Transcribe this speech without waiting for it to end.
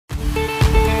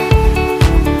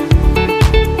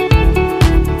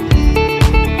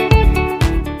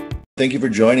Thank you for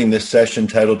joining this session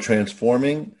titled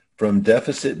Transforming from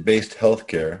Deficit-Based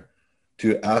Healthcare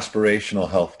to Aspirational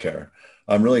Healthcare.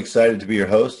 I'm really excited to be your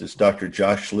host. It's Dr.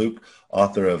 Josh Luke,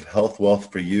 author of Health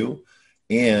Wealth for You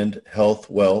and Health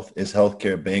Wealth is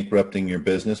Healthcare Bankrupting Your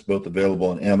Business, both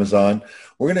available on Amazon.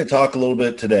 We're going to talk a little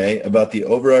bit today about the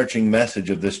overarching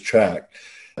message of this track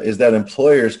is that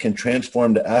employers can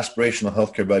transform to aspirational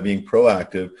healthcare by being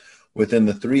proactive within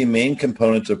the three main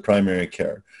components of primary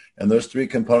care. And those three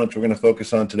components we're going to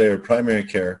focus on today are primary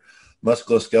care,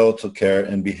 musculoskeletal care,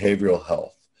 and behavioral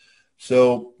health.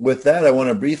 So with that, I want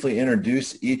to briefly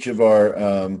introduce each of our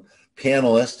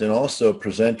panelists and also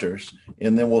presenters,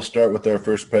 and then we'll start with our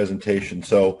first presentation.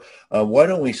 So why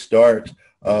don't we start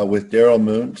with Daryl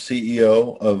Moon,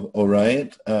 CEO of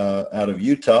Orient out of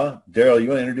Utah. Daryl, you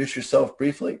want to introduce yourself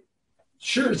briefly?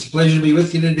 Sure, it's a pleasure to be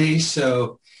with you today.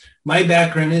 So my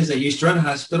background is I used to run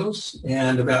hospitals,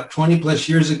 and about 20 plus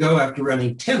years ago, after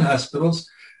running 10 hospitals,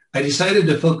 I decided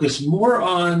to focus more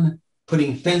on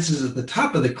putting fences at the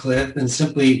top of the cliff than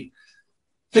simply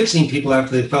fixing people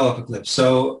after they fell off a cliff.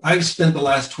 So I've spent the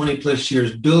last 20 plus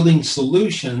years building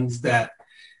solutions that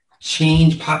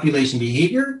change population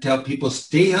behavior to help people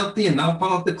stay healthy and not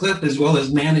fall off the cliff, as well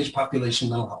as manage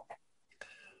population mental health.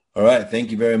 All right,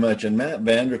 thank you very much. And Matt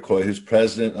Vanderkoy, who's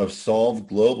president of Solve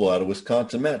Global out of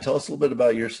Wisconsin. Matt, tell us a little bit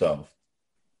about yourself.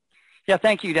 Yeah,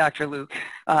 thank you, Dr. Luke.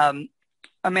 I'm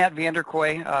Matt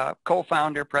Vanderkoy,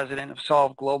 co-founder, president of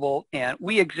Solve Global, and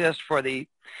we exist for the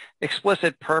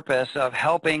explicit purpose of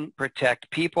helping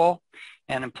protect people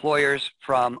and employers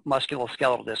from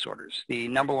musculoskeletal disorders, the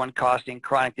number one costing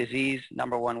chronic disease,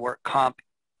 number one work comp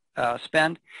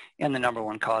spend, and the number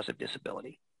one cause of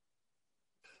disability.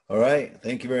 All right,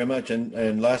 thank you very much.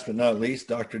 And last but not least,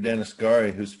 Dr. Dennis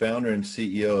Gari, who's founder and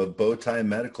CEO of Bowtie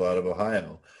Medical out of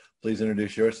Ohio. Please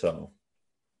introduce yourself.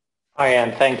 Hi,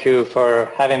 and thank you for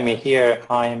having me here.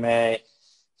 I'm a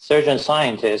surgeon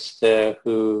scientist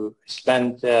who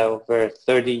spent over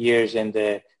 30 years in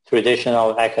the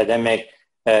traditional academic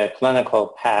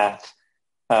clinical path,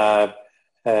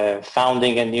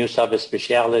 founding a new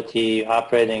subspecialty,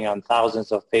 operating on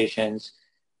thousands of patients,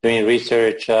 doing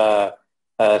research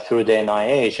through the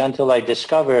NIH, until I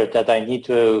discovered that I need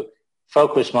to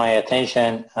focus my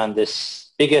attention on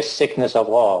this biggest sickness of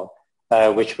all,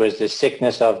 which was the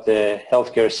sickness of the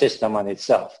healthcare system on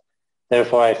itself.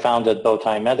 Therefore, I founded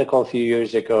Bowtie Medical a few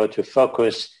years ago to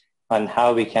focus on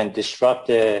how we can disrupt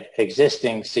the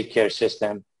existing sick care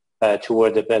system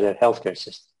toward a better healthcare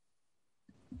system.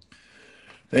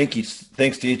 Thank you.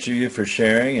 Thanks to each of you for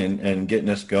sharing and getting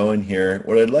us going here.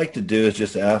 What I'd like to do is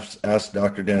just ask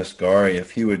Dr. Dennis Gari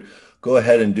if he would go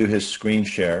ahead and do his screen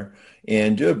share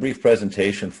and do a brief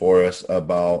presentation for us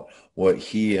about what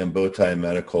he and Bowtie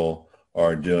Medical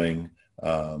are doing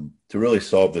to really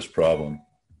solve this problem.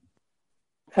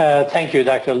 Thank you,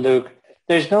 Dr. Luke.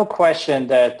 There's no question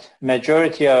that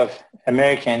majority of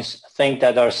Americans think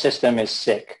that our system is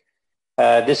sick.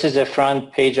 This is the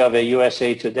front page of a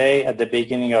USA Today at the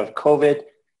beginning of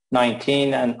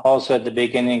COVID-19 and also at the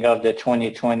beginning of the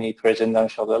 2020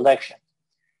 presidential election.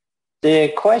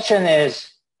 The question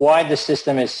is why the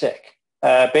system is sick.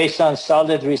 Based on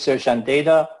solid research and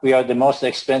data, we are the most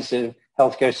expensive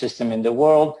healthcare system in the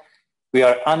world. We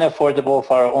are unaffordable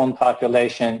for our own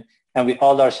population, and we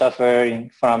all are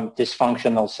suffering from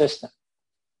dysfunctional system.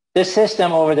 This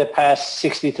system over the past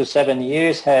 60 to 70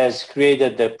 years has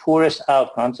created the poorest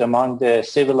outcomes among the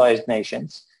civilized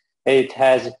nations. It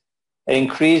has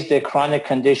increased the chronic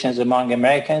conditions among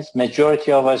Americans.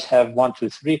 Majority of us have 1 to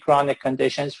 3 chronic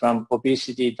conditions, from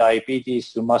obesity,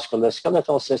 diabetes to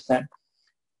musculoskeletal system.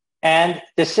 And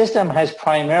the system has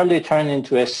primarily turned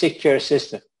into a sick care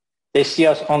system. They see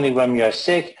us only when we are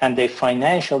sick, and they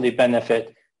financially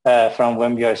benefit from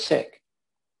when we are sick.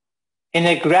 In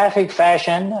a graphic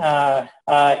fashion,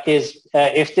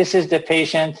 if this is the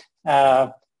patient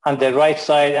on the right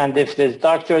side, and if the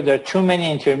doctor, there are too many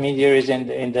intermediaries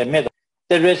in the middle.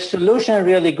 The solution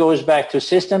really goes back to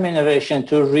system innovation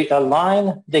to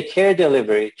realign the care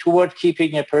delivery toward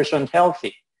keeping a person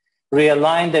healthy,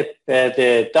 realign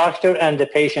the doctor and the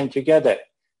patient together.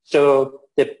 So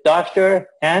the doctor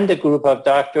and the group of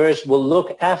doctors will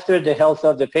look after the health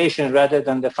of the patient rather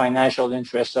than the financial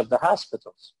interests of the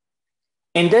hospitals.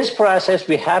 In this process,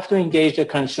 we have to engage the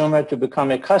consumer to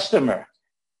become a customer.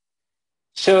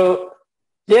 So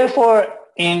therefore,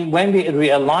 when we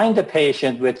realign the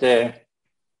patient with the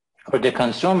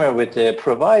consumer with the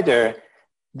provider,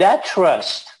 that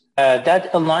trust,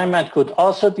 that alignment could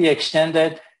also be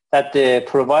extended, that the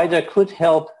provider could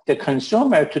help the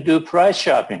consumer to do price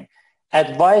shopping,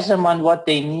 advise them on what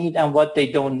they need and what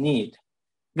they don't need.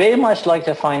 very much like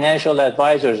the financial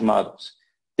advisors models.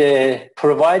 The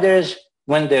providers,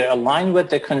 when they're aligned with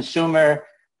the consumer,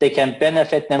 they can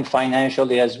benefit them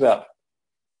financially as well.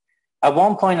 At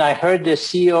one point, I heard the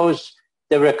CEOs,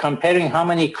 they were comparing how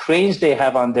many cranes they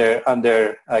have on their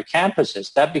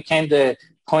campuses. That became the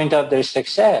point of their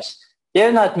success.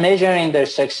 They're not measuring their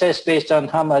success based on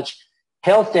how much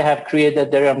health they have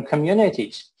created their own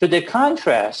communities. To the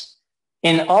contrast,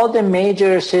 in all the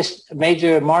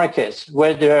major markets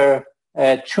where there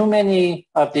are too many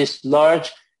of these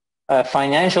large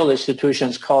financial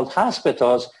institutions called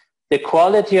hospitals, the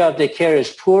quality of the care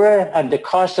is poorer and the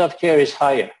cost of care is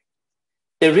higher.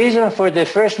 The reason for the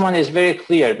first one is very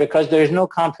clear, because there is no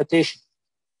competition.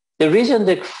 The reason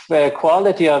the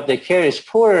quality of the care is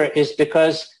poorer is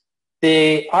because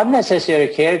the unnecessary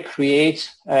care creates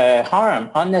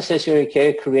harm. Unnecessary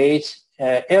care creates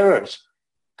errors.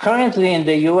 Currently in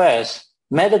the US,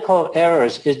 medical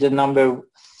errors is the number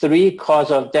 3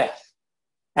 cause of death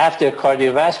after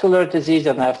cardiovascular disease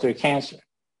and after cancer.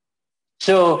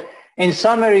 So in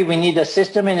summary, we need a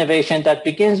system innovation that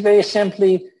begins very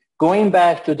simply going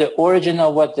back to the origin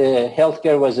of what the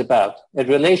healthcare was about, a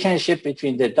relationship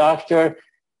between the doctor,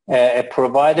 a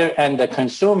provider, and the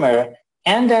consumer,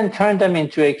 and then turn them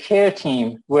into a care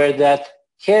team where that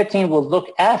care team will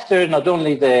look after not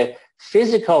only the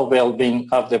physical well-being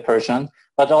of the person,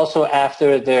 but also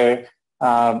after their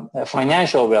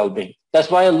financial well-being. That's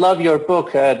why I love your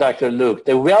book, Dr. Luke.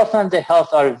 The wealth and the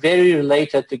health are very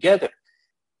related together.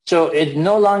 So it's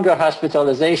no longer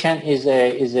hospitalization is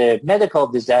a medical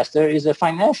disaster, is a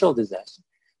financial disaster.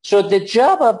 So the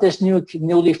job of this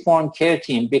newly formed care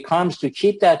team becomes to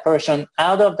keep that person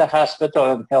out of the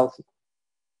hospital and healthy.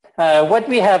 What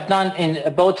we have done in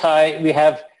Bowtie, we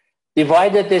have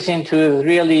divided this into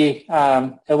really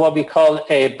what we call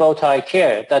a Bowtie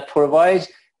care that provides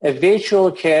a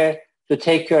virtual care to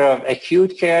take care of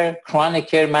acute care, chronic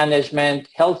care management,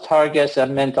 health targets,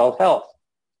 and mental health.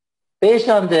 Based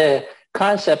on the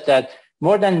concept that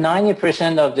more than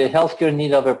 90% of the healthcare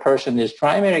need of a person is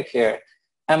primary care,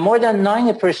 and more than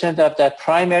 90% of that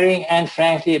primary and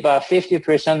frankly about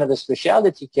 50% of the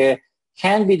specialty care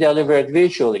can be delivered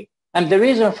virtually. And the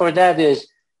reason for that is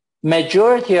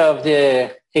majority of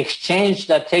the exchange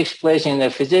that takes place in a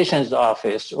physician's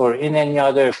office or in any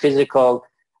other physical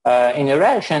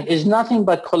interaction is nothing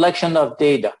but collection of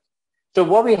data. So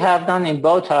what we have done in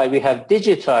Bowtie, we have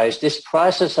digitized this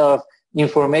process of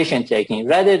information taking.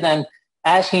 Rather than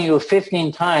asking you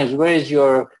 15 times, what is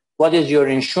your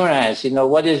insurance,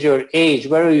 what is your age,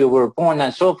 where you were born,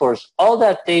 and so forth, all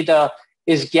that data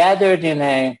is gathered in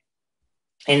a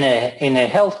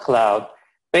health cloud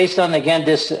based on, again,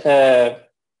 this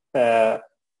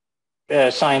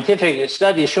scientific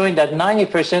study showing that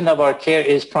 90% of our care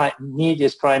need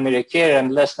is primary care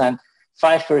and less than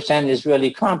 5% is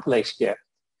really complex care.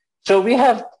 So we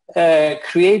have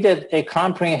created a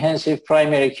comprehensive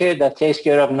primary care that takes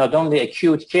care of not only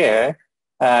acute care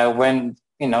when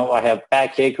I have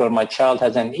backache or my child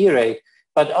has an earache,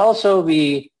 but also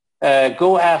we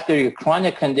go after your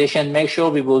chronic condition, make sure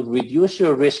we will reduce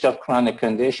your risk of chronic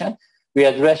condition. We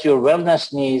address your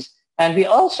wellness needs, and we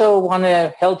also want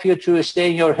to help you to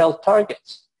stay in your health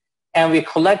targets. And we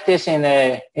collect this in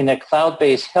a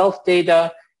cloud-based health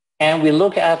data, and we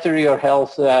look after your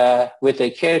health with a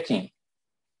care team.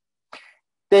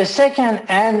 The second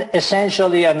and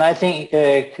essentially, and I think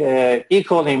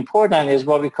equally important, is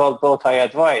what we call Bowtie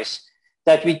advice,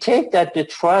 that we take that the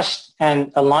trust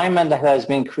and alignment that has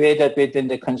been created between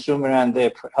the consumer and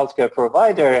the healthcare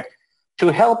provider to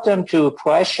help them to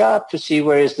price shop, to see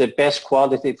where is the best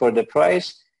quality for the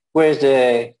price, where is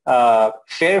the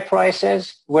fair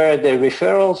prices, where are the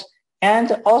referrals,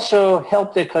 and also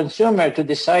help the consumer to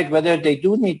decide whether they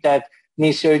do need that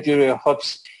knee surgery or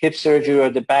hip surgery or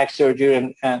the back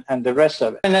surgery and the rest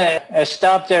of it. And I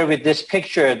stop there with this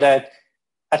picture that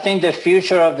I think the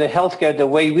future of the healthcare, the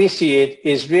way we see it,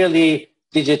 is really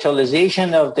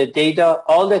digitalization of the data,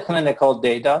 all the clinical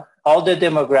data, all the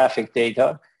demographic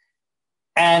data,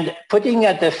 and putting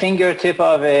at the fingertip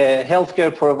of a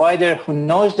healthcare provider who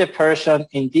knows the person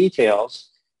in details,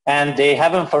 and they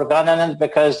haven't forgotten it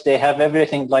because they have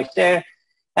everything like there.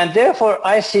 And therefore,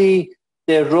 I see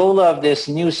the role of this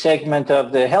new segment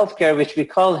of the healthcare, which we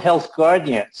call health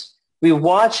guardians. We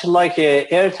watch like an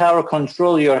air tower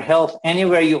control your health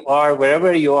anywhere you are,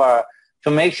 wherever you are,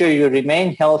 to make sure you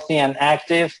remain healthy and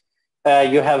active,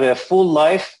 you have a full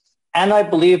life. And I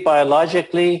believe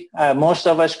biologically, most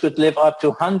of us could live up to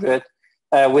 100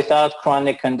 without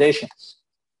chronic conditions.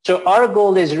 So our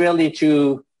goal is really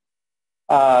to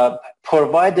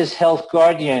provide this health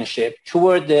guardianship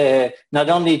toward not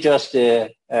only just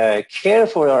the care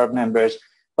for our members,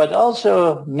 but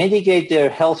also mitigate their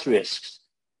health risks,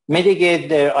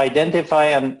 identify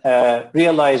and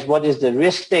realize what is the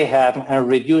risk they have and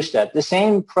reduce that. The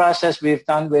same process we've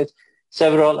done with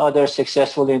several other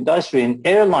successful industries. In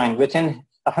airline, within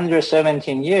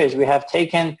 117 years, we have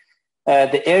taken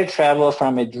the air travel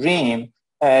from a dream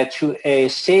to a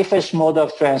safest mode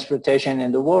of transportation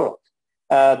in the world.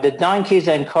 The donkeys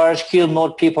and cars kill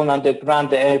more people on the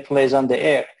ground than airplanes on the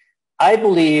air. I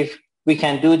believe we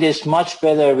can do this much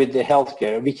better with the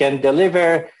healthcare. We can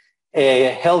deliver a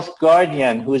health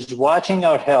guardian who's watching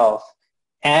our health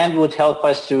and would help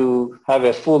us to have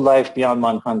a full life beyond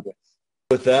 100.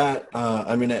 With that,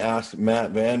 I'm going to ask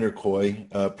Matt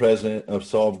Vanderkooi, president of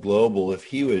Solve Global, if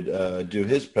he would do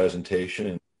his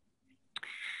presentation.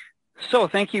 So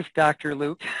thank you, Dr.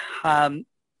 Luke.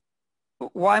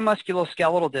 Why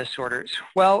musculoskeletal disorders?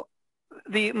 Well,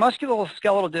 the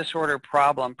musculoskeletal disorder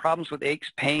problems with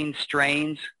aches, pains,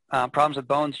 strains, problems with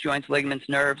bones, joints, ligaments,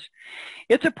 nerves,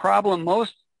 it's a problem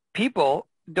most people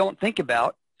don't think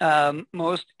about,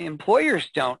 most employers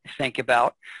don't think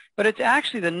about, but it's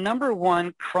actually the number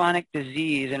one chronic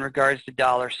disease in regards to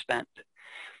dollars spent.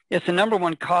 It's the number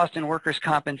one cost in workers'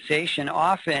 compensation,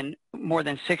 often more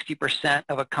than 60%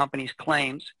 of a company's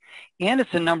claims, and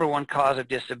it's the number one cause of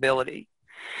disability.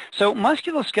 So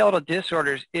musculoskeletal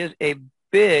disorders is a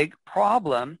big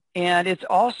problem, and it's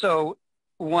also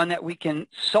one that we can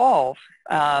solve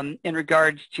in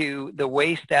regards to the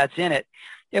waste that's in it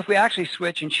if we actually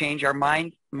switch and change our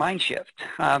mind shift.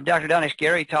 Dr. Danish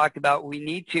Gary talked about we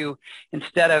need to,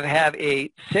 instead of have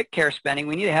a sick care spending,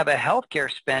 we need to have a health care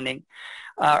spending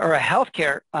or a health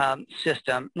care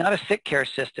system, not a sick care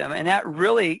system. And that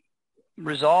really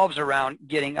resolves around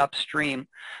getting upstream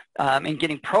and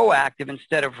getting proactive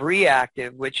instead of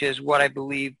reactive, which is what I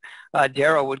believe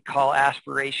Darrow would call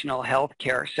aspirational health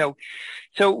care. So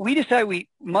we decided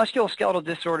musculoskeletal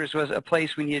disorders was a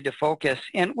place we needed to focus.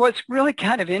 And what's really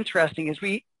kind of interesting is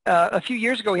a few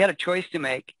years ago, we had a choice to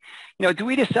make. Do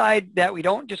we decide that we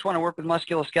don't just want to work with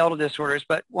musculoskeletal disorders,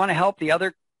 but want to help the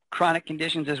other chronic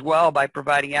conditions as well by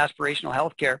providing aspirational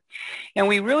health care? And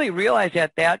we really realized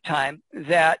at that time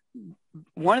that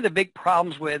one of the big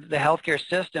problems with the healthcare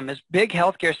system is big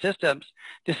healthcare systems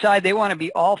decide they want to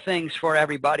be all things for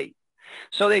everybody.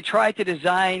 So they try to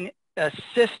design a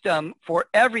system for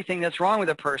everything that's wrong with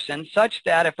a person, such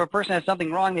that if a person has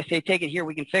something wrong, they say, take it here,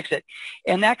 we can fix it.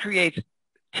 And that creates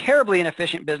terribly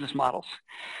inefficient business models.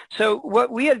 So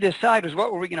what we had to decide was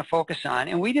what were we going to focus on?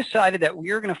 And we decided that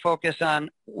we were going to focus on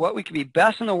what we could be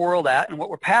best in the world at and what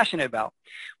we're passionate about,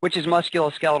 which is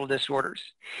musculoskeletal disorders.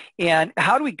 And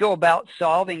how do we go about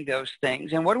solving those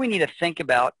things? And what do we need to think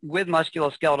about with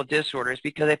musculoskeletal disorders?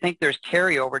 Because I think there's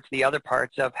carryover to the other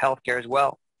parts of healthcare as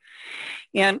well.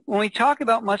 And when we talk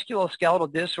about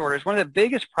musculoskeletal disorders, one of the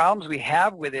biggest problems we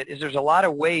have with it is there's a lot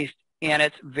of waste and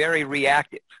it's very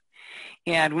reactive.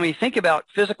 And when we think about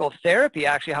physical therapy,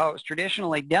 actually how it was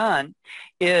traditionally done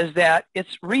is that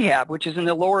it's rehab, which is in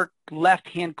the lower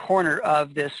left-hand corner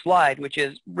of this slide, which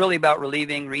is really about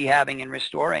relieving, rehabbing, and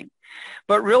restoring.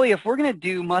 But really, if we're going to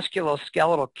do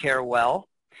musculoskeletal care well,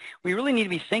 we really need to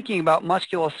be thinking about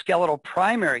musculoskeletal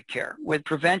primary care with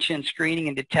prevention, screening,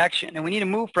 and detection. And we need to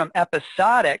move from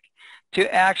episodic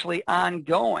to actually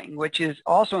ongoing, which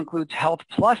also includes health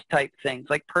plus type things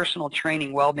like personal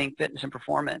training, well-being, fitness, and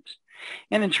performance.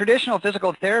 And in traditional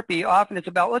physical therapy, often it's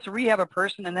about let's rehab a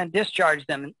person and then discharge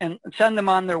them and send them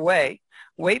on their way,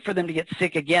 wait for them to get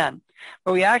sick again.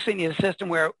 But we actually need a system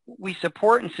where we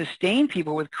support and sustain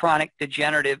people with chronic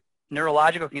degenerative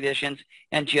neurological conditions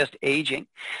and just aging.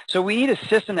 So we need a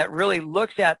system that really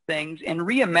looks at things and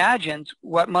reimagines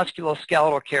what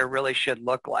musculoskeletal care really should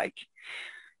look like.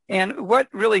 And what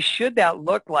really should that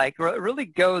look like? Well, it really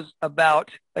goes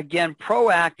about, again,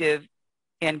 proactive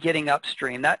and getting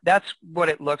upstream. That's what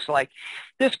it looks like.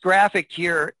 This graphic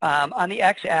here, on the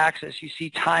x-axis, you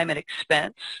see time and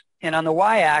expense. And on the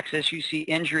y-axis, you see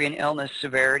injury and illness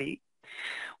severity.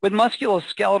 With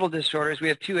musculoskeletal disorders, we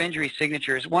have two injury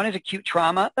signatures. One is acute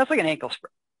trauma. That's like an ankle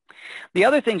sprain. The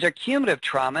other things are cumulative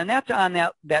trauma, and that's on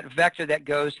that vector that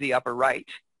goes to the upper right.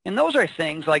 And those are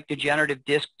things like degenerative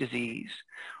disc disease,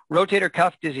 rotator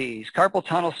cuff disease, carpal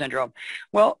tunnel syndrome.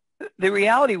 Well, the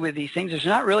reality with these things is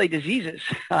not really diseases.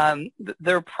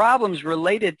 They're problems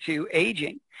related to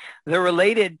aging. They're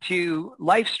related to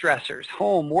life stressors,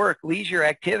 home, work, leisure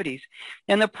activities.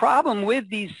 And the problem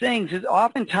with these things is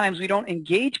oftentimes we don't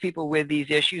engage people with these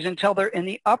issues until they're in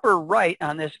the upper right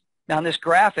on this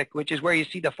graphic, which is where you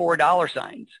see the $4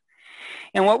 signs.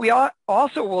 And what we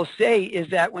also will say is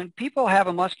that when people have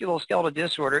a musculoskeletal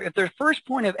disorder, if their first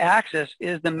point of access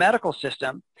is the medical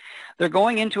system, they're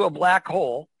going into a black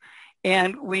hole.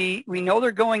 And we know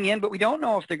they're going in, but we don't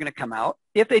know if they're going to come out.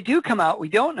 If they do come out, we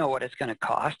don't know what it's going to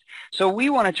cost. So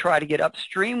we want to try to get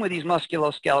upstream with these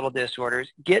musculoskeletal disorders,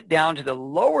 get down to the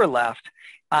lower left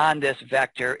on this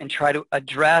vector, and try to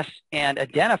address and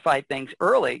identify things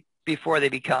early before they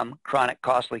become chronic,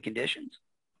 costly conditions.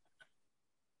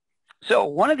 So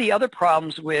one of the other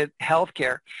problems with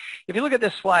healthcare, if you look at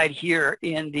this slide here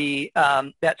in the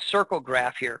that circle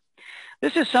graph here,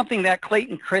 this is something that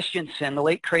Clayton Christensen, the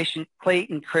late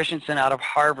Clayton Christensen out of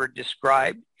Harvard,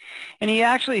 described. And he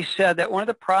actually said that one of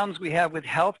the problems we have with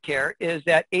healthcare is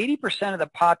that 80% of the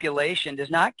population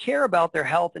does not care about their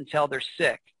health until they're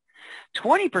sick.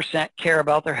 20% care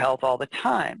about their health all the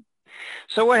time.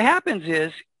 So what happens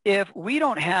is, if we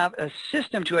don't have a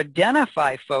system to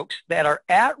identify folks that are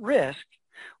at risk,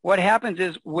 what happens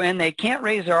is when they can't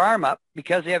raise their arm up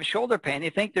because they have shoulder pain,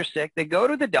 they think they're sick, they go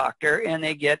to the doctor and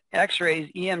they get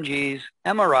x-rays, EMGs,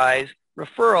 MRIs,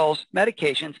 referrals,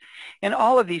 medications, and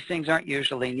all of these things aren't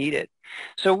usually needed.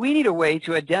 So we need a way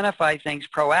to identify things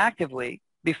proactively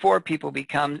before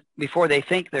they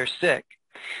think they're sick.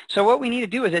 So what we need to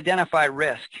do is identify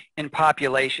risk in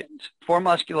populations for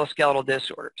musculoskeletal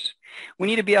disorders. We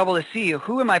need to be able to see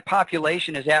who in my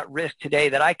population is at risk today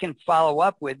that I can follow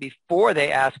up with before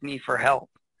they ask me for help.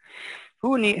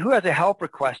 Who has a help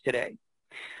request today?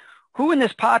 Who in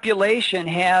this population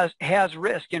has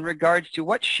risk in regards to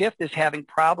what shift is having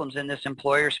problems in this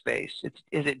employer space?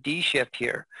 Is it D shift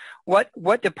here?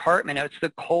 What department? It's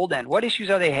the cold end. What issues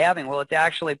are they having? Well, it's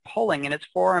actually pulling, and it's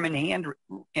forearm and hand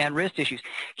and wrist issues.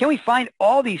 Can we find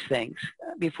all these things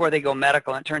before they go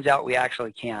medical? And it turns out we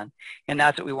actually can. And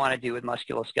that's what we want to do with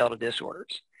musculoskeletal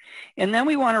disorders. And then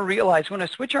we want to realize, we want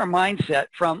to switch our mindset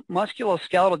from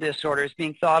musculoskeletal disorders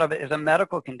being thought of as a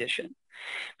medical condition,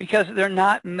 because they're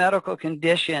not medical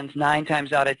conditions 9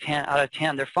 times out of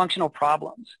 10. They're functional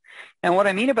problems. And what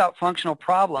I mean about functional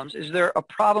problems is they're a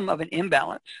problem of an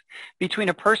imbalance between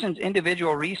a person's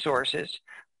individual resources,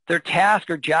 their task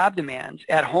or job demands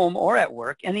at home or at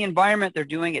work, and the environment they're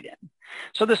doing it in.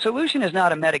 So the solution is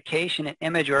not a medication, an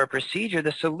image, or a procedure.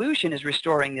 The solution is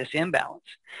restoring this imbalance.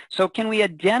 So can we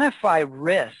identify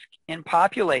risk in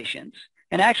populations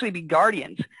and actually be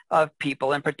guardians of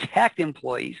people and protect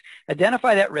employees,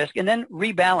 identify that risk, and then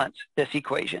rebalance this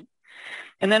equation?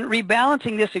 And then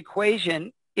rebalancing this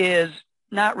equation is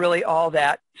not really all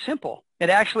that simple. It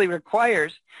actually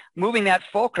requires moving that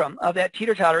fulcrum of that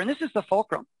teeter-totter, and this is the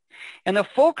fulcrum. And the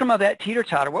fulcrum of that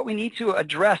teeter-totter, what we need to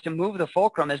address to move the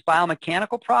fulcrum is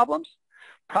biomechanical problems,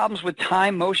 problems with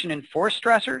time, motion, and force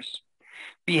stressors,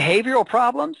 behavioral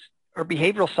problems, or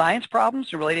behavioral science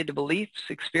problems related to beliefs,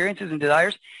 experiences, and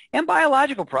desires, and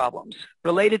biological problems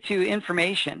related to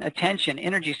information, attention,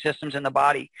 energy systems in the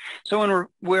body. So when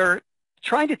we're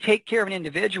trying to take care of an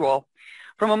individual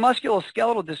from a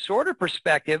musculoskeletal disorder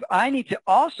perspective, I need to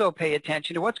also pay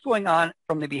attention to what's going on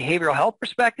from the behavioral health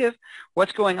perspective,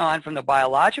 what's going on from the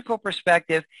biological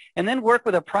perspective, and then work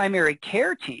with a primary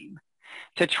care team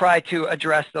to try to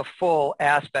address the full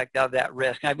aspect of that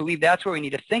risk. And I believe that's where we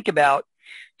need to think about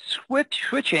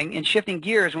switching and shifting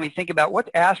gears when we think about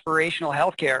what's aspirational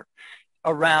healthcare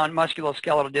around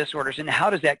musculoskeletal disorders and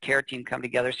how does that care team come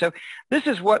together. So this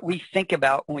is what we think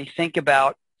about when we think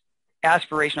about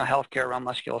aspirational healthcare around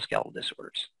musculoskeletal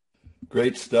disorders.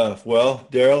 Great stuff. Well,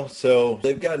 Daryl, so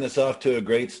they've gotten us off to a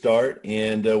great start,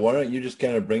 and why don't you just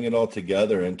kind of bring it all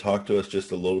together and talk to us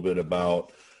just a little bit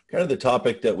about kind of the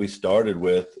topic that we started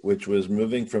with, which was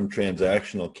moving from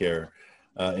transactional care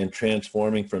and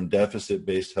transforming from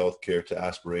deficit-based healthcare to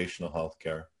aspirational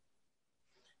healthcare.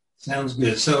 Sounds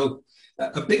good. So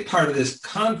a big part of this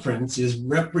conference is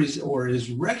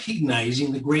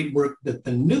recognizing the great work that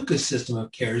the NUCA system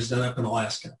of care has done up in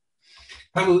Alaska.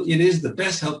 Probably it is the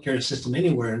best healthcare system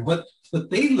anywhere. And what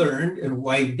they learned and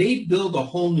why they built a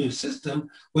whole new system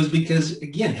was because,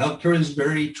 again, healthcare is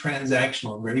very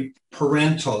transactional, very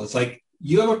parental. It's like,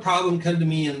 you have a problem, come to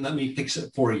me and let me fix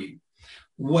it for you.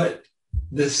 What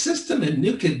the system at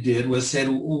NUCA did was said,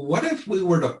 well, what if we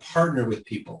were to partner with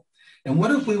people? And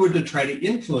what if we were to try to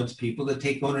influence people to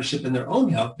take ownership in their own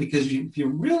health? Because if you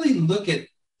really look at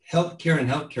healthcare and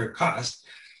healthcare costs,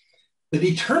 the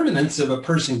determinants of a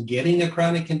person getting a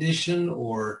chronic condition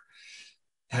or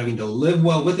having to live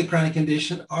well with a chronic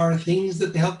condition are things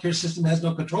that the healthcare system has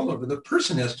no control over. The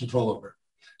person has control over.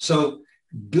 So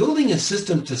building a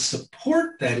system to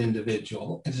support that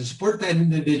individual and to support that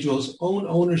individual's own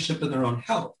ownership of their own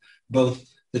health, both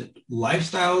the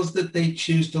lifestyles that they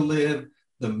choose to live,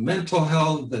 the mental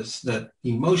health, the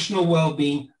emotional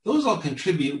well-being, those all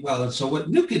contribute well. And so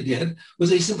what NUCA did was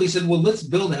they simply said, well, let's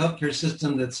build a healthcare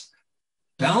system that's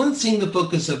balancing the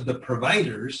focus of the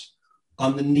providers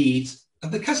on the needs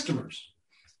of the customers.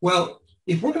 Well,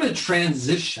 if we're going to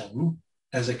transition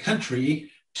as a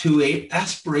country to an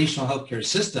aspirational healthcare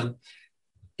system,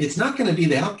 it's not going to be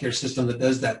the healthcare system that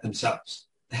does that themselves.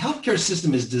 The healthcare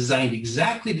system is designed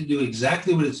exactly to do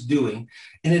exactly what it's doing,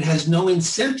 and it has no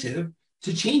incentive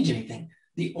to change anything.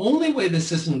 The only way the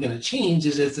system is going to change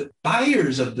is if the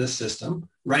buyers of this system,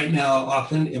 right now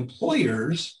often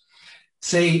employers,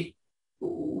 say,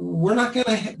 we're not going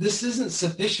to, this isn't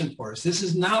sufficient for us. This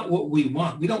is not what we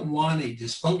want. We don't want a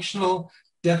dysfunctional,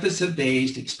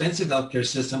 deficit-based, expensive healthcare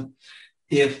system.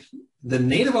 If the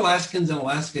Native Alaskans in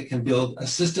Alaska can build a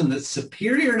system that's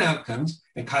superior in outcomes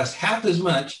and costs half as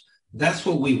much, that's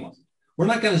what we want. We're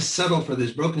not going to settle for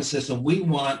this broken system. We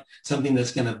want something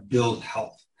that's going to build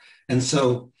health. And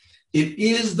so it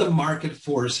is the market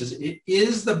forces, it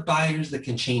is the buyers that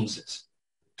can change this.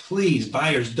 Please,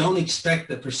 buyers, don't expect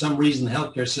that for some reason the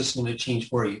healthcare system will change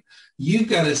for you. You've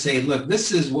got to say, look,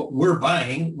 this is what we're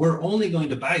buying. We're only going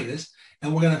to buy this.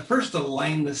 And we're going to first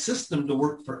align the system to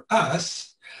work for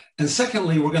us. And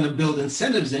secondly, we're going to build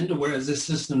incentives into where as this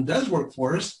system does work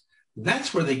for us,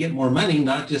 that's where they get more money,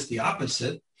 not just the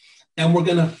opposite. And we're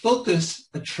going to focus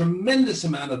a tremendous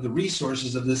amount of the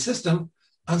resources of the system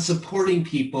on supporting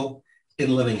people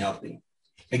in living healthy.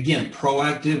 Again,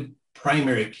 proactive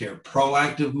primary care,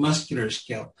 proactive muscular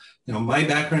scale. My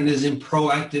background is in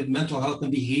proactive mental health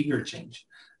and behavior change.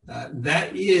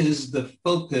 That is the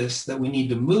focus that we need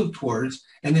to move towards.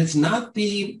 And it's not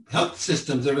the health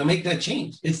systems that are going to make that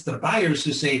change. It's the buyers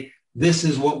who say, this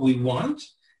is what we want,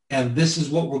 and this is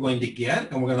what we're going to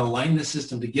get, and we're going to align the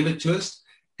system to give it to us.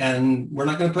 And we're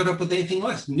not going to put up with anything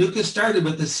less. NUCA started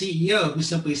with the CEO who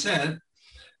simply said,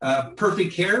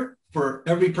 perfect care for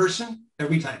every person,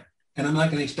 every time. And I'm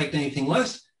not going to expect anything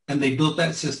less. And they built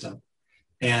that system.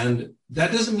 And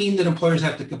that doesn't mean that employers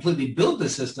have to completely build the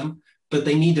system, but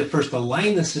they need to first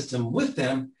align the system with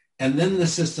them, and then the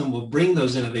system will bring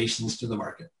those innovations to the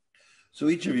market. So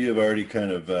each of you have already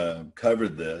kind of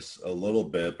covered this a little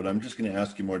bit, but I'm just going to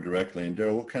ask you more directly. And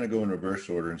Daryl, we'll kind of go in reverse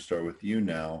order and start with you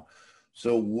now.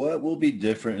 So what will be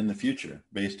different in the future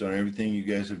based on everything you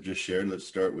guys have just shared? Let's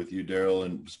start with you, Daryl,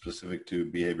 and specific to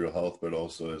behavioral health, but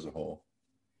also as a whole.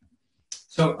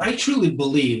 So I truly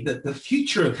believe that the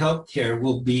future of healthcare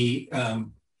will be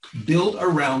built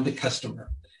around the customer.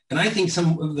 And I think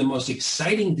some of the most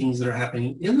exciting things that are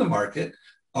happening in the market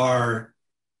are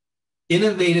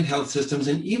innovative health systems,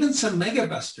 and even some mega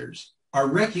busters are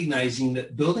recognizing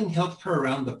that building healthcare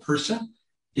around the person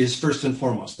is first and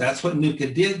foremost. That's what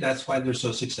NUCA did. That's why they're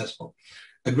so successful.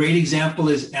 A great example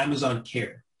is Amazon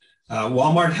Care.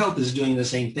 Walmart Health is doing the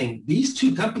same thing. These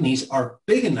two companies are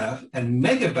big enough and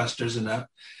mega busters enough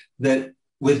that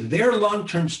with their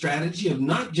long-term strategy of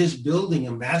not just building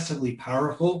a massively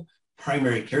powerful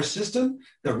primary care system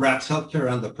that wraps healthcare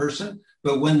around the person,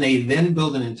 but when they then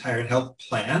build an entire health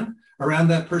plan around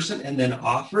that person and then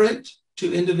offer it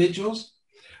to individuals,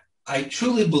 I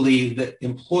truly believe that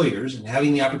employers, and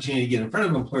having the opportunity to get in front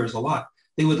of employers a lot,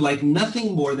 they would like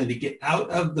nothing more than to get out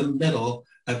of the middle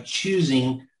of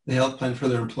choosing the health plan for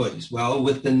their employees. Well,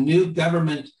 with the new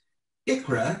government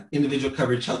ICHRA, Individual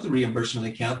Coverage Health Reimbursement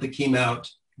Account, that came out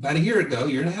about a year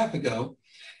and a half ago,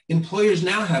 employers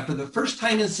now have, for the first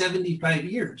time in 75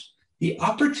 years, the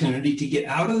opportunity to get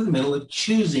out of the middle of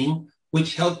choosing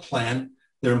which health plan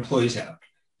their employees have.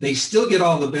 They still get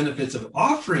all the benefits of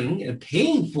offering and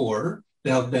paying for the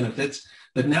health benefits,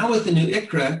 but now with the new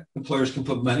ICHRA, employers can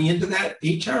put money into that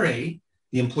HRA.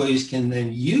 The employees can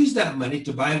then use that money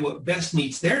to buy what best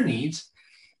meets their needs.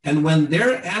 And when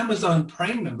their Amazon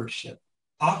Prime membership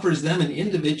offers them an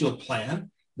individual plan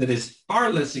that is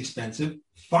far less expensive,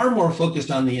 far more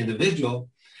focused on the individual,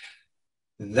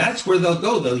 that's where they'll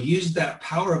go. They'll use that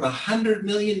power of 100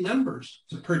 million members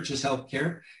to purchase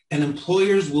healthcare, and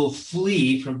employers will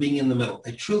flee from being in the middle.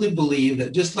 I truly believe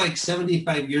that just like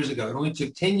 75 years ago, it only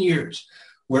took 10 years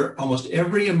where almost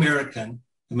every American,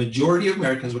 the majority of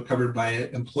Americans were covered by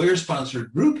an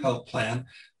employer-sponsored group health plan.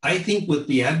 I think with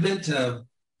the advent of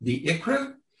the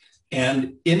ICHRA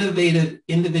and innovative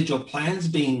individual plans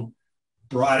being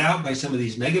brought out by some of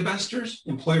these mega busters,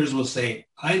 employers will say,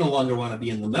 I no longer want to be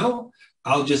in the middle.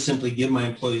 I'll just simply give my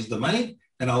employees the money,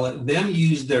 and I'll let them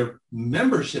use their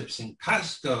memberships in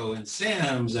Costco and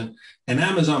Sam's and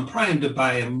Amazon Prime to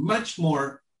buy a much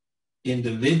more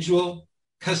individual,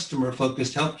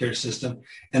 customer-focused healthcare system,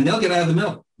 and they'll get out of the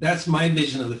middle. That's my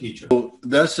vision of the future. Well,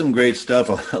 that's some great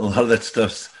stuff. A lot of that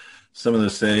stuff's some of the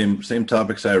same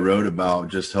topics I wrote about,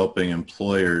 just helping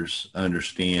employers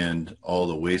understand all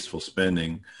the wasteful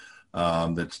spending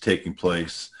that's taking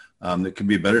place that could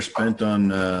be better spent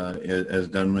on, as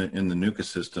done in the NUCA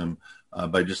system,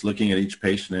 by just looking at each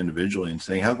patient individually and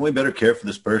saying, how can we better care for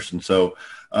this person? So,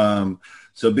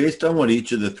 so based on what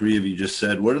each of the three of you just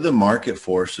said, what are the market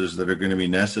forces that are going to be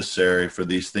necessary for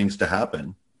these things to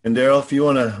happen? And Daryl, if you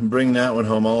want to bring that one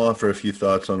home, I'll offer a few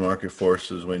thoughts on market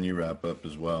forces when you wrap up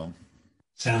as well.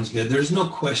 Sounds good. There's no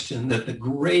question that the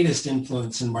greatest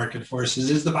influence in market forces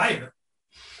is the buyer.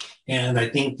 And I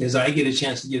think as I get a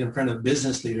chance to get in front of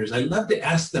business leaders, I love to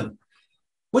ask them,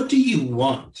 what do you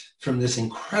want from this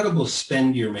incredible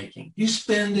spend you're making? You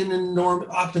spend an enormous,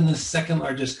 often the second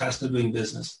largest cost of doing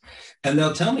business. And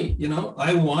they'll tell me,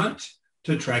 I want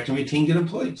to attract and retain good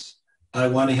employees. I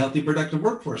want a healthy, productive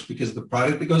workforce because the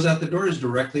product that goes out the door is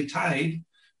directly tied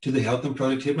to the health and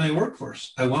productivity of my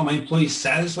workforce. I want my employees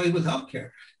satisfied with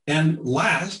healthcare. And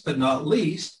last but not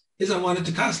least is I want it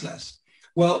to cost less.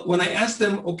 Well, when I ask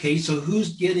them, okay, so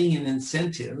who's getting an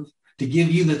incentive to give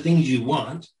you the things you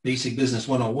want, Basic Business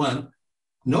 101,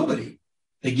 nobody.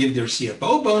 They give their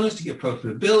CFO bonus to get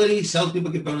profitability,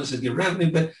 salespeople get bonuses to get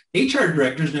revenue, but HR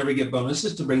directors never get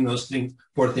bonuses to bring those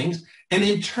four things. And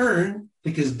in turn,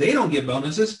 because they don't get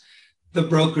bonuses, the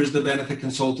brokers, the benefit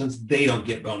consultants, they don't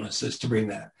get bonuses to bring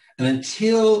that. And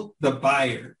until the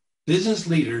buyer, business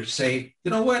leaders say,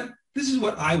 you know what, this is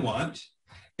what I want,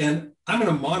 and I'm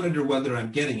going to monitor whether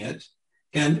I'm getting it.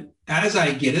 And as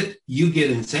I get it, you get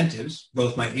incentives,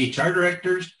 both my HR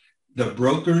directors, the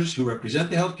brokers who represent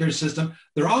the healthcare system,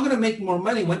 they're all going to make more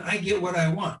money when I get what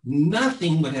I want.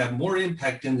 Nothing would have more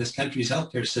impact in this country's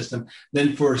healthcare system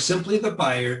than for simply the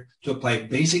buyer to apply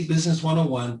Basic Business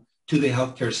 101 to the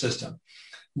healthcare system.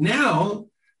 Now,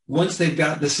 once they've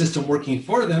got the system working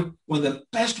for them, one of the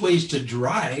best ways to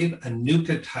drive a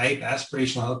NUCA type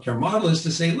aspirational healthcare model is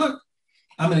to say, look,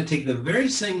 I'm going to take the very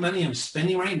same money I'm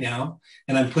spending right now,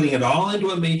 and I'm putting it all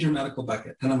into a major medical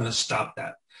bucket, and I'm going to stop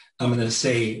that. I'm going to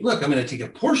say, look, I'm going to take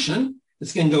a portion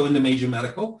that's going to go into major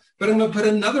medical, but I'm going to put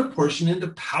another portion into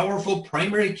powerful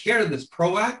primary care that's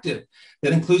proactive,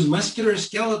 that includes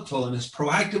musculoskeletal and is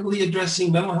proactively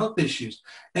addressing mental health issues.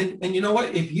 And you know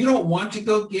what? If you don't want to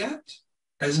go get,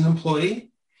 as an employee,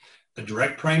 a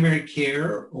direct primary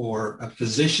care or a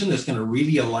physician that's going to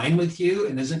really align with you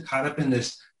and isn't caught up in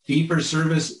this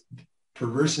fee-for-service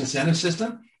perverse incentive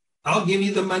system, I'll give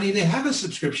you the money to have a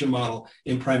subscription model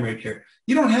in primary care.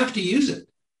 You don't have to use it.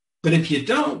 But if you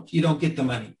don't get the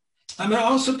money. I'm going to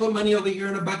also put money over here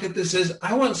in a bucket that says,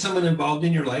 I want someone involved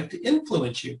in your life to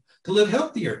influence you, to live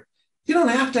healthier. You don't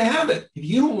have to have it. If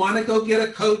you don't want to go get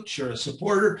a coach or a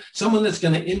supporter, someone that's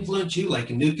going to influence you, like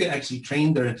NUCA actually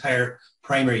trained their entire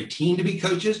primary team to be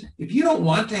coaches. If you don't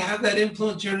want to have that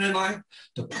influence in your life,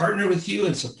 to partner with you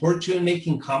and support you in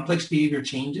making complex behavior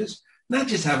changes, not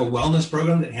just have a wellness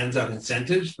program that hands out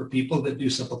incentives for people that do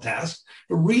simple tasks,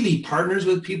 but really partners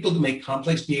with people to make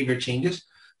complex behavior changes,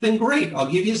 then great, I'll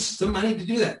give you some money to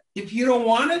do that. If you don't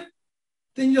want it,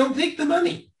 then you don't take the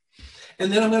money.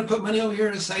 And then I'm going to put money over here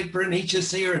aside for an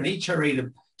HSA or an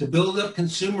HRA to build up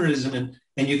consumerism,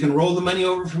 and you can roll the money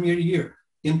over from year to year.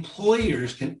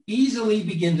 Employers can easily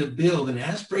begin to build an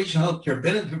aspirational healthcare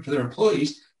benefit for their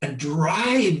employees and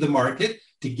drive the market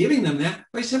to giving them that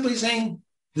by simply saying,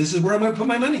 this is where I'm going to put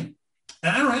my money.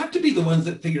 And I don't have to be the ones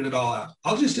that figured it all out.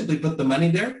 I'll just simply put the money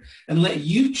there and let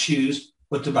you choose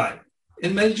what to buy.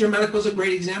 And Medicare Medical is a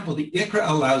great example. The ICHRA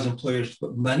allows employers to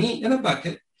put money in a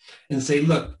bucket and say,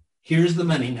 look, here's the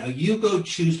money. Now you go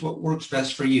choose what works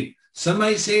best for you. Some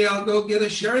might say, I'll go get a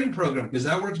sharing program because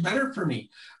that works better for me.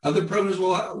 Other programs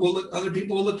other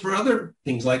people will look for other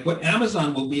things like what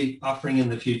Amazon will be offering in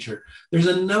the future. There's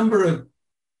a number of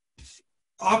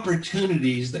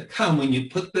opportunities that come when you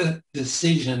put the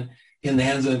decision in the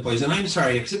hands of employees. And I'm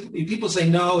sorry, if people say,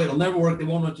 no, it'll never work, they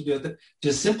won't know what to do with it,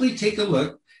 just simply take a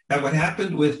look at what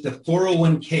happened with the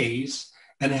 401ks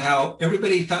and how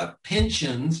everybody thought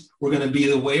pensions were going to be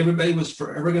the way everybody was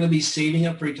forever going to be saving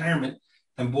up for retirement.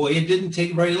 And boy, it didn't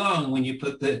take very long when you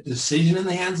put the decision in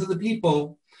the hands of the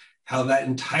people, how that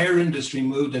entire industry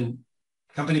moved and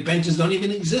company pensions don't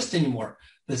even exist anymore.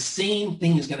 The same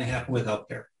thing is going to happen with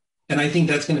healthcare. And I think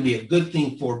that's going to be a good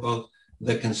thing for both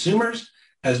the consumers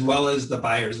as well as the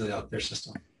buyers of the healthcare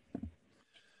system.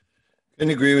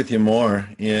 Couldn't agree with you more.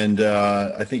 And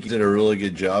I think you did a really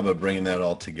good job of bringing that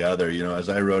all together. You know, as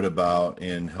I wrote about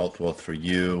in Health Wealth for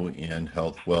You and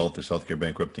Health Wealth is Healthcare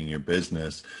Bankrupting Your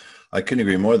Business, I couldn't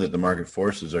agree more that the market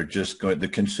forces are just going, the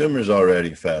consumer's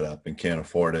already fed up and can't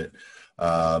afford it.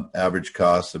 Average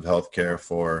cost of healthcare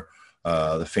for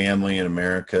The family in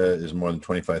America is more than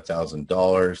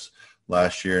 $25,000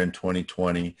 last year in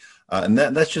 2020. And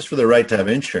that's just for the right to have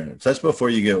insurance. That's before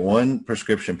you get one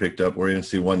prescription picked up or even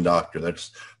see one doctor.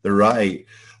 That's the right.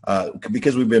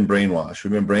 Because we've been brainwashed.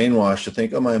 We've been brainwashed to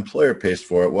think, oh, my employer pays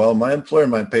for it. Well, my employer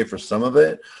might pay for some of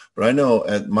it, but I know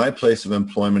at my place of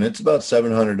employment, it's about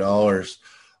 $700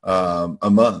 a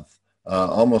month,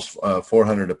 almost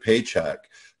 $400 a paycheck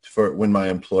for when my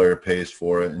employer pays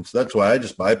for it. And so that's why I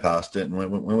just bypassed it and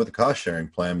went with a cost sharing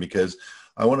plan, because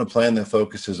I want a plan that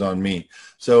focuses on me.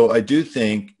 So I do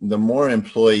think the more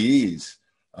employees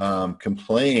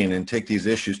complain and take these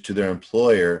issues to their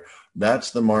employer,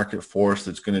 that's the market force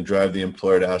that's going to drive the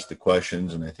employer to ask the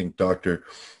questions. And I think Dr.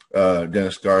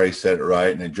 Dennis Gary said it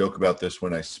right. And I joke about this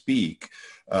when I speak,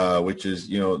 which is,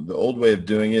 the old way of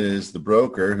doing it is the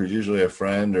broker, who's usually a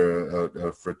friend or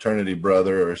a fraternity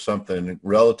brother or something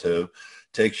relative,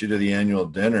 takes you to the annual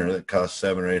dinner that costs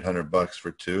 $700 or $800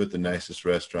 for two at the nicest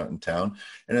restaurant in town.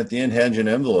 And at the end, hands you an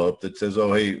envelope that says,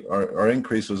 oh, hey, our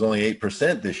increase was only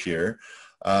 8% this year.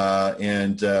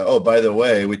 Oh, by the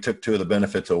way, we took two of the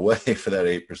benefits away for that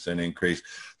 8% increase.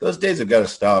 Those days have got to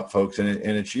stop, folks. And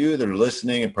it's you that are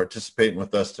listening and participating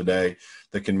with us today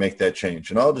that can make that change.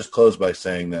 And I'll just close by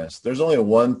saying this. There's only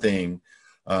one thing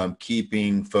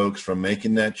keeping folks from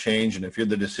making that change. And if you're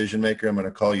the decision maker, I'm going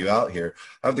to call you out here.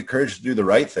 Have the courage to do the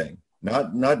right thing.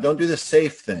 Don't do the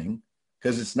safe thing,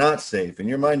 because it's not safe. In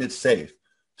your mind, it's safe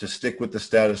to stick with the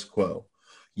status quo.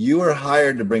 You are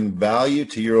hired to bring value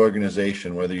to your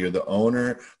organization, whether you're the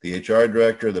owner, the HR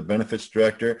director, the benefits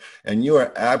director, and you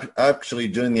are actually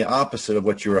doing the opposite of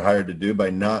what you were hired to do by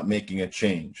not making a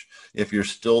change. If you're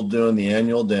still doing the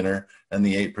annual dinner and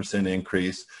the 8%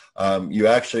 increase, you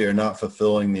actually are not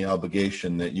fulfilling the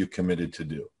obligation that you committed to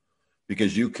do,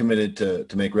 because you committed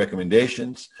to make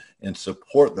recommendations and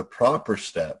support the proper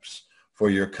steps for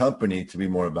your company to be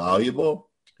more valuable.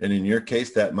 And in your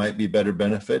case, that might be better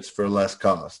benefits for less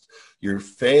cost. You're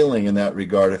failing in that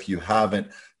regard if you haven't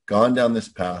gone down this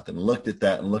path and looked at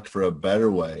that and looked for a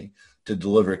better way to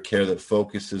deliver care that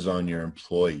focuses on your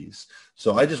employees.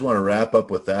 So I just want to wrap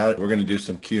up with that. We're going to do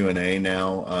some Q&A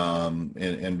now.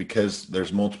 And because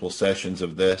there's multiple sessions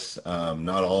of this,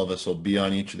 not all of us will be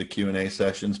on each of the Q&A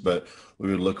sessions, but we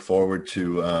would look forward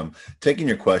to taking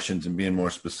your questions and being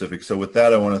more specific. So with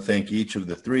that, I want to thank each of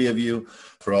the three of you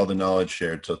for all the knowledge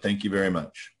shared. So thank you very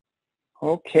much.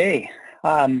 Okay.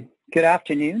 Good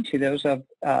afternoon to those of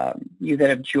you that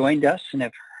have joined us and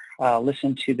have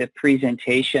listened to the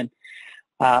presentation.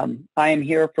 I am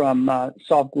here from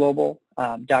Solve Global.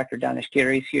 Dr. Danish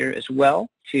Gary is here as well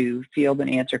to field and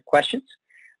answer questions.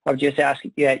 I would just ask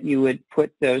that you would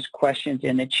put those questions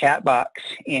in the chat box,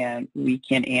 and we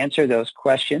can answer those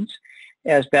questions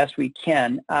as best we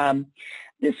can.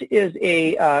 This is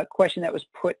a question that was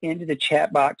put into the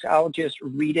chat box. I'll just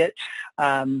read it,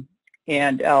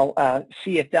 and I'll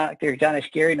see if Dr.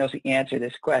 Danish Gary knows the answer to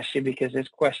this question, because this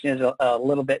question is a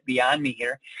little bit beyond me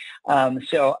here.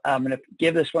 So I'm going to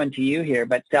give this one to you here.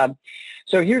 But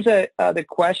so here's the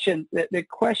question. The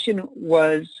question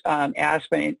was asked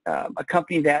by a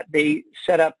company that they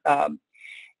set up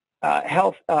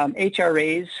health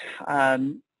HRAs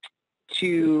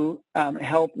to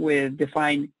help with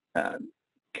defined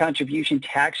contribution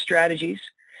tax strategies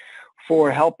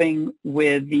for helping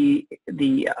with the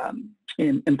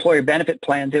employer benefit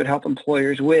plans. They would help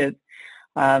employers with.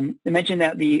 They mentioned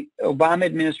that the Obama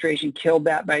administration killed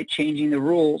that by changing the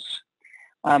rules,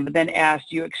 but then asked,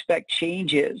 do you expect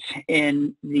changes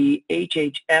in the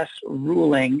HHS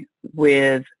ruling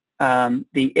with the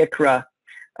ICHRA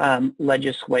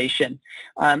legislation?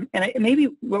 And maybe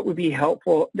what would be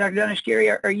helpful, Dr. Danish Gary,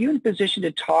 are you in a position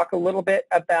to talk a little bit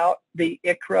about the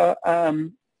ICHRA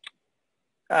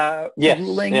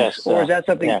rulings? Yes, or is that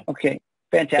something? Yeah. Okay,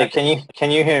 fantastic.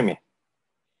 Can you hear me?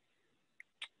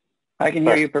 I can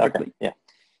hear you perfectly. Okay.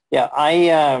 Yeah.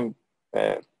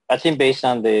 I think based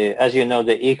on as you know,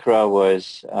 the ICHRA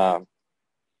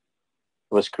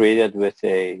was created with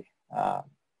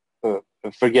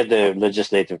forget the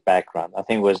legislative background. I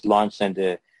think it was launched in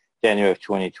the January of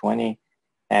 2020,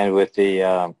 and with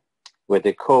the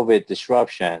COVID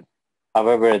disruption.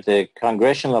 However, the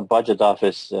Congressional Budget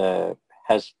Office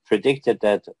has predicted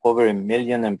that over 1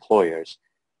 million employers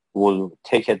will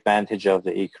take advantage of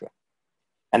the ICHRA.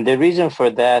 And the reason for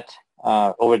that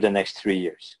over the next 3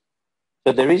 years.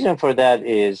 So the reason for that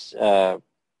is that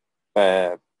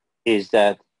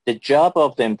the job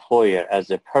of the employer as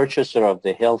the purchaser of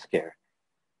the healthcare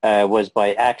was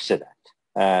by accident.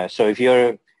 So if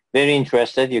you're very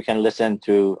interested, you can listen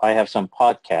to, I have some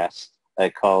podcasts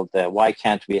called Why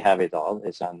Can't We Have It All?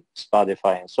 It's on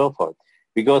Spotify and so forth.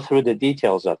 We go through the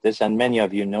details of this, and many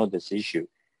of you know this issue.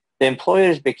 The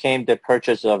employers became the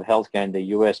purchasers of healthcare in the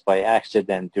U.S. by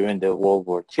accident during the World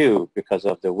War II because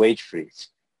of the wage freeze.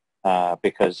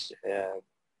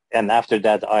 And after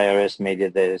that, IRS made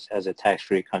it as a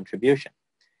tax-free contribution.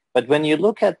 But when you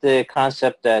look at the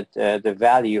concept that the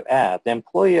value add, the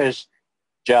employer's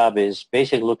job is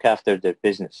basically look after the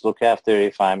business. Look after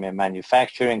if I'm a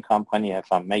manufacturing company,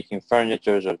 if I'm making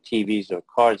furniture or TVs or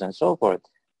cars and so forth.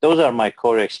 Those are my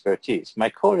core expertise. My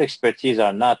core expertise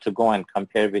are not to go and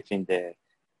compare between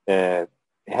the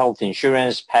health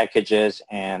insurance packages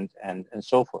and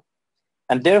so forth.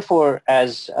 And therefore,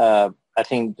 as I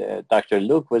think Dr.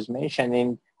 Luke was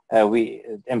mentioning,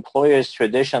 employers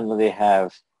traditionally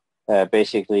have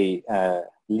basically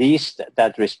leased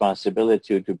that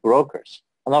responsibility to brokers.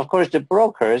 And of course, the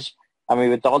brokers, I mean,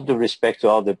 with all due respect to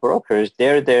all the brokers,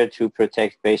 they're there to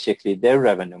protect basically their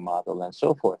revenue model and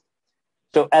so forth.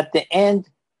 So at the end,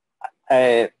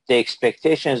 the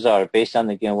expectations are based on,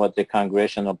 again, what the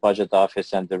Congressional Budget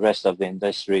Office and the rest of the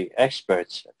industry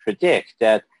experts predict,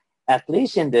 that at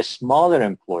least in the smaller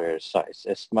employer size,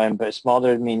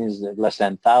 smaller means less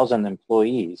than 1,000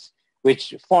 employees,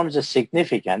 which forms a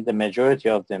significant, the majority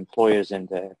of the employers in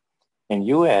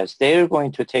U.S., they're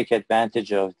going to take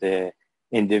advantage of the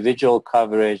individual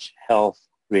coverage health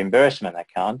reimbursement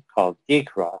account called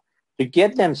ICHRA to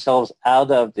get themselves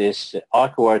out of this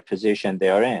awkward position they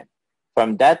are in.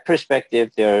 From that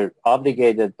perspective, they're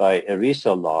obligated by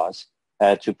ERISA laws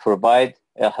to provide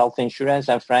health insurance,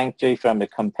 and frankly, from a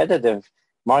competitive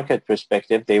market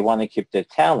perspective, they want to keep their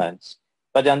talents.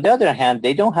 But on the other hand,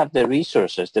 they don't have the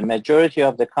resources. The majority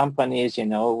of the companies,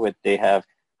 they have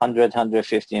 100,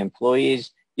 150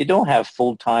 employees. You don't have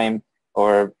full-time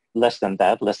or less than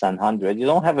that, less than 100. You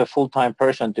don't have a full-time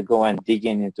person to go and dig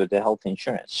into the health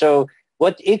insurance. So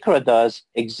what ICHRA does,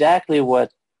 exactly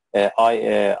what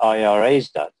IRAs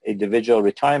does, individual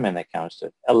retirement accounts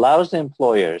do, allows the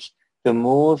employers to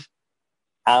move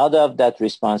out of that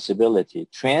responsibility,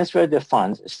 transfer the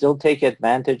funds, still take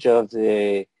advantage of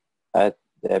the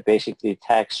basically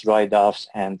tax write-offs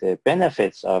and the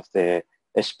benefits of the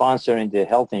sponsoring the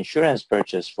health insurance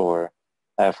purchase for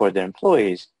their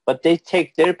employees, but they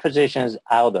take their positions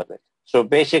out of it. So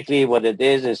basically what it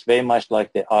is very much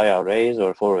like the IRAs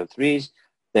or 403s.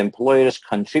 The employers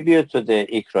contribute to the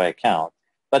ICHRA account,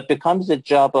 but becomes the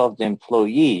job of the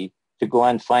employee to go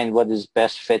and find what is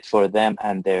best fit for them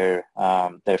and their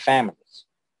families.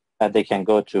 They can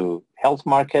go to health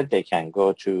market, they can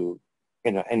go to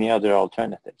any other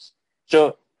alternatives.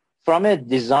 So from a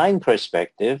design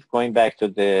perspective, going back to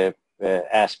the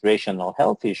aspirational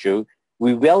health issue,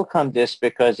 we welcome this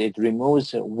because it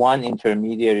removes one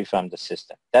intermediary from the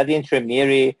system. That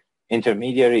intermediary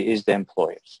is the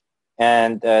employers.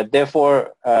 And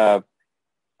therefore,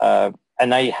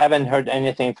 and I haven't heard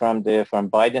anything from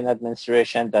Biden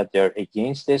administration that they're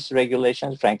against this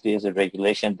regulation. Frankly, as a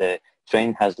regulation, the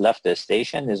train has left the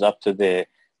station. It's up to the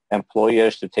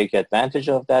employers to take advantage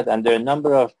of that. And there are a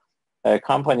number of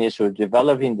companies who are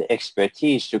developing the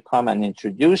expertise to come and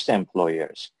introduce the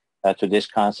employers to this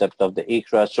concept of the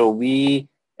ICHRA. So we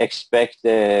expect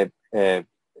the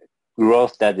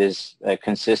growth that is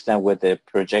consistent with the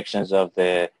projections of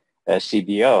the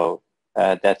CBO,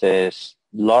 that is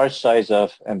large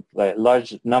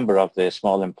number of the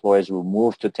small employers will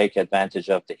move to take advantage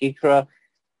of the ICHRA.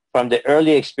 From the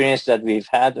early experience that we've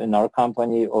had in our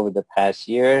company over the past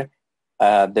year,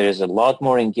 there is a lot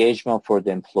more engagement for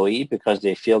the employee because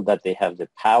they feel that they have the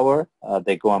power.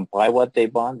 They go and buy what they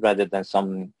want rather than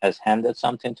someone has handed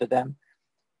something to them.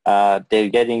 They're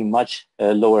getting much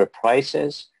lower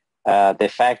prices.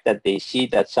 The fact that they see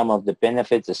that some of the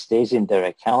benefits stays in their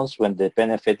accounts when the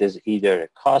benefit is either a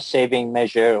cost-saving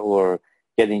measure or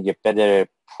getting a better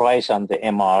price on the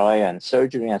MRI and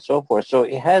surgery and so forth. So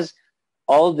it has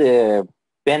all the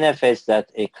benefits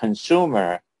that a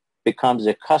consumer becomes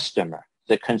a customer.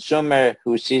 The consumer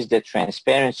who sees the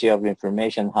transparency of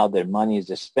information, how their money is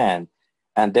spent,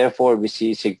 and therefore we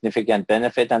see significant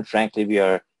benefit. And frankly, we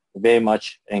are very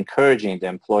much encouraging the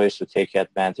employers to take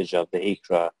advantage of the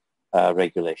ICHRA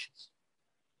regulations.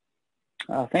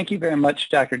 Thank you very much,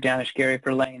 Dr. Daneshgiri,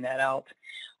 for laying that out.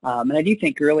 And I do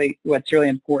think really what's really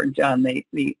important on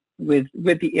with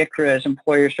the ICHRA as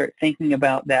employers start thinking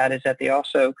about that is that they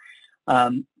also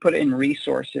put in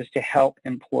resources to help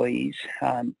employees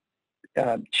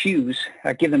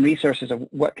give them resources of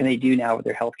what can they do now with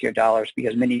their healthcare dollars,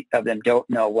 because many of them don't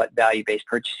know what value-based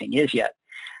purchasing is yet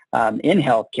in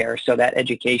healthcare. So that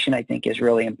education, I think, is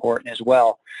really important as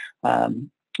well,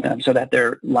 so that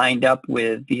they're lined up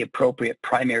with the appropriate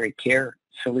primary care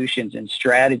solutions and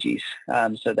strategies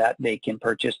so that they can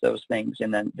purchase those things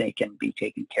and then they can be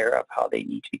taken care of how they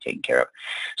need to be taken care of.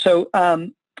 So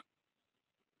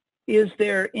is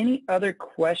there any other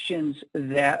questions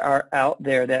that are out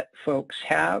there that folks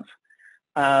have?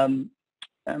 I'm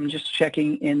just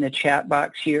checking in the chat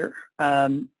box here.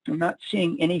 I'm not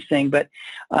seeing anything but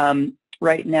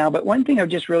right now, but one thing I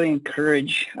would just really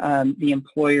encourage the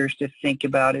employers to think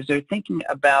about is they're thinking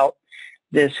about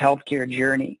this healthcare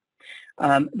journey.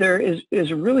 There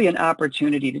is really an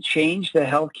opportunity to change the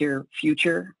healthcare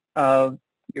future of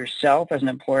yourself as an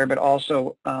employer, but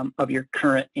also of your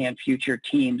current and future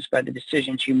teams by the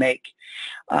decisions you make.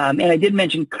 And I did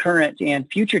mention current and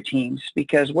future teams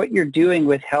because what you're doing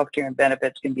with healthcare and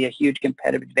benefits can be a huge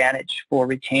competitive advantage for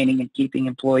retaining and keeping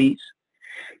employees.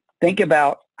 Think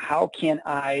about how can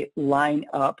I line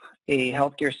up a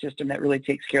healthcare system that really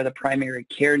takes care of the primary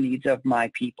care needs of my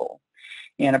people.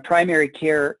 And a primary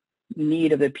care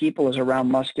need of the people is around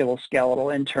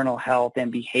musculoskeletal, internal health,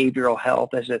 and behavioral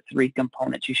health as the three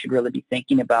components you should really be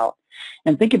thinking about.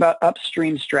 And think about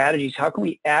upstream strategies. How can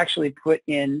we actually put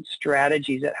in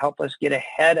strategies that help us get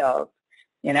ahead of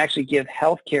and actually give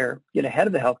healthcare, get ahead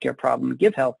of the healthcare problem,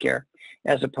 give healthcare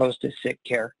as opposed to sick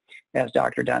care, as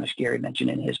Dr. Danish Gary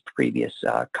mentioned in his previous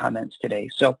comments today.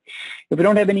 So if we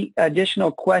don't have any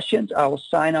additional questions, I will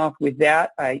sign off with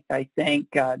that. I thank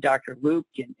Dr. Luke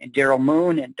and Daryl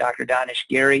Moon and Dr. Danish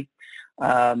Gary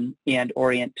and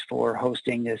Orient for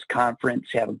hosting this conference.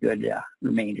 Have a good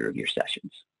remainder of your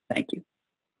sessions. Thank you.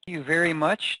 Thank you very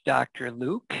much, Dr.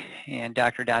 Luke and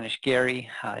Dr. Danish Gary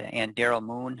and Daryl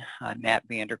Moon, Matt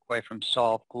Vanderkoy from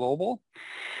Solve Global.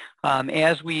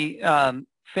 As we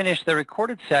finish the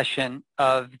recorded session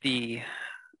of the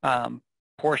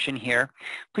portion here,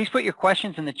 please put your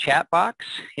questions in the chat box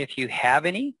if you have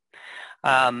any,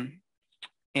 and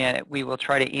we will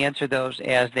try to answer those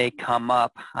as they come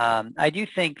up. I do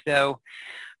think, though,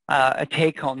 a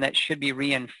take-home that should be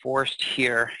reinforced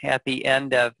here at the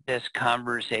end of this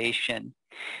conversation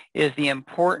is the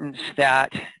importance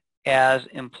that as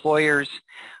employers,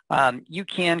 you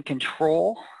can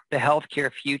control the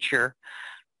healthcare future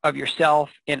of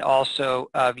yourself and also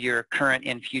of your current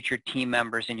and future team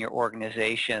members in your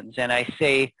organizations. And I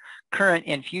say current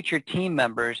and future team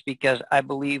members because I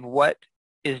believe what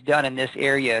is done in this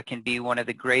area can be one of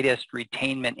the greatest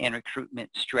retainment and recruitment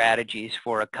strategies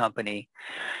for a company.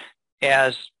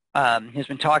 As has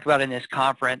been talked about in this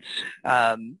conference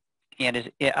and is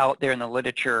out there in the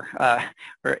literature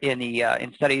or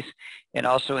in studies and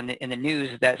also in the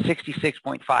news, that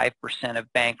 66.5%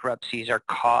 of bankruptcies are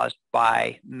caused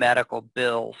by medical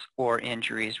bills or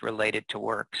injuries related to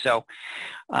work. So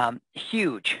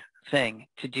huge thing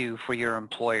to do for your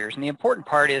employers. And the important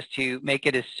part is to make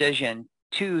a decision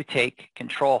to take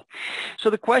control. So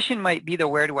the question might be, though,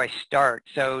 where do I start?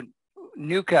 So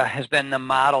NUCA has been the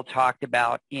model talked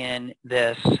about in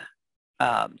this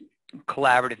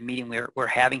collaborative meeting we're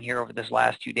having here over this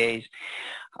last 2 days.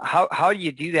 How do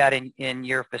you do that in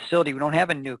your facility? We don't have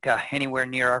a NUCA anywhere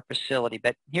near our facility,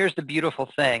 but here's the beautiful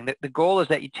thing. The goal is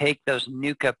that you take those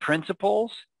NUCA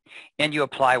principles and you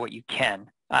apply what you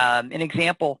can. An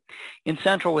example, in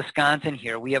central Wisconsin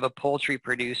here, we have a poultry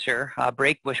producer,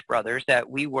 Breakbush Brothers, that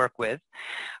we work with.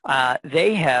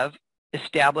 They have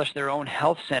established their own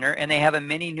health center, and they have a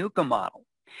mini NUCA model.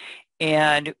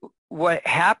 And what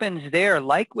happens there,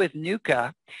 like with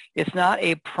NUCA, it's not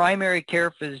a primary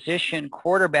care physician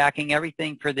quarterbacking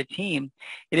everything for the team.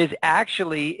 It is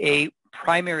actually a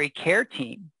primary care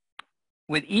team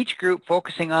with each group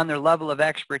focusing on their level of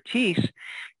expertise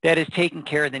that is taking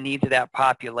care of the needs of that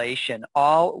population,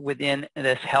 all within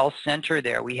this health center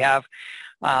there. We have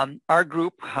our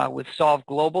group with Solve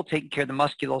Global taking care of the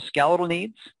musculoskeletal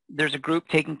needs. There's a group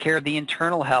taking care of the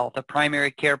internal health, a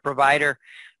primary care provider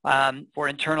for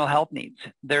internal health needs.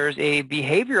 There's a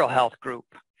behavioral health group.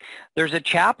 There's a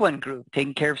chaplain group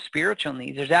taking care of spiritual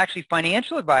needs. There's actually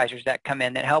financial advisors that come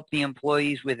in that help the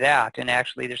employees with that, and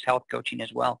actually there's health coaching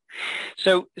as well.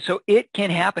 So it can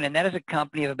happen, and that is a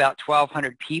company of about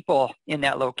 1,200 people in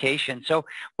that location. So,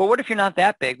 but what if you're not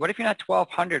that big? What if you're not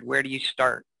 1,200? Where do you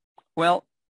start? Well,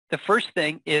 the first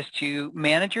thing is to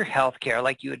manage your healthcare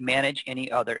like you would manage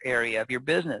any other area of your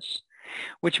business,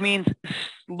 which means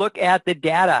look at the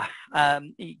data.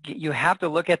 You have to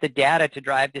look at the data to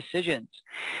drive decisions.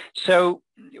 So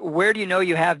where do you know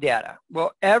you have data?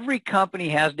 Well, every company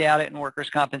has data in workers'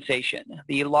 compensation.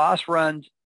 The loss runs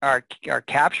are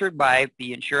captured by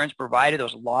the insurance provider.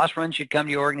 Those loss runs should come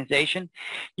to your organization.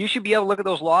 You should be able to look at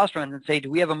those loss runs and say,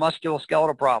 do we have a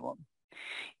musculoskeletal problem?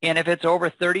 And if it's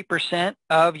over 30%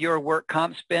 of your work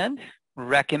comp spend,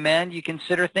 recommend you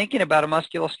consider thinking about a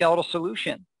musculoskeletal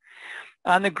solution.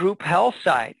 On the group health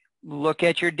side, look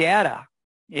at your data.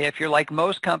 If you're like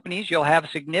most companies, you'll have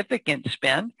significant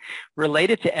spend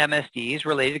related to MSDs,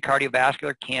 related to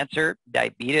cardiovascular, cancer,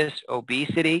 diabetes,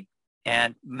 obesity,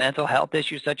 and mental health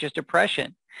issues such as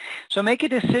depression. So make a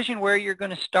decision where you're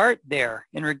going to start there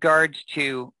in regards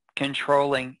to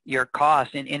controlling your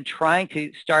costs and trying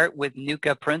to start with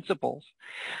NUCA principles.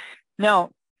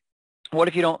 Now, what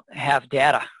if you don't have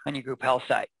data on your group health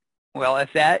side? Well,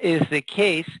 if that is the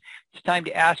case, it's time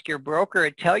to ask your broker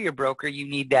and tell your broker you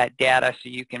need that data so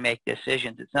you can make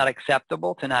decisions. It's not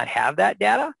acceptable to not have that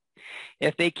data.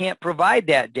 If they can't provide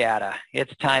that data,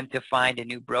 it's time to find a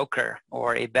new broker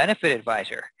or a benefit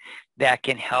advisor that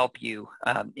can help you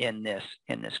in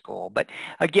this goal. But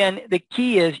again, the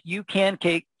key is you can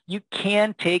take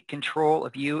control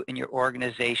of you and your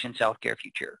organization's healthcare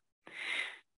future.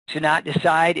 To not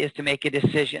decide is to make a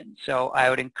decision. So I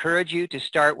would encourage you to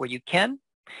start where you can.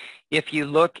 If you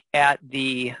look at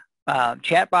the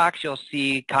chat box, you'll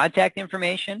see contact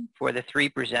information for the 3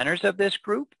 presenters of this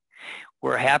group.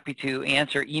 We're happy to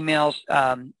answer emails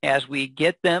as we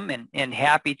get them, and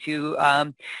happy to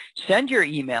send your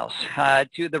emails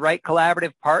to the right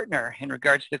collaborative partner in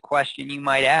regards to the question you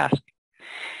might ask.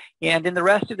 And in the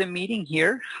rest of the meeting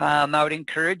here, I would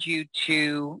encourage you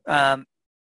to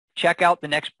check out the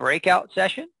next breakout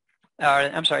session,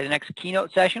 the next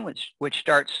keynote session, which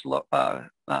starts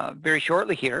very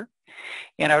shortly here.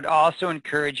 And I would also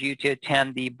encourage you to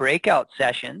attend the breakout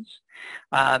sessions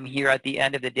here at the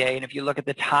end of the day. And if you look at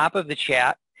the top of the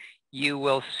chat, you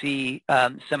will see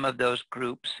some of those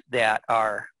groups that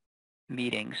are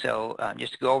meeting. So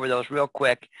just to go over those real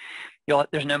quick,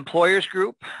 there's an employers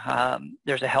group,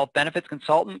 there's a health benefits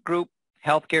consultant group,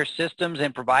 healthcare systems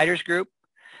and providers group,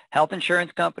 health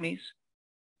insurance companies,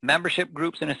 membership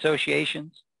groups and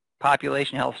associations,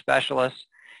 population health specialists,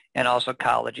 and also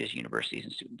colleges, universities,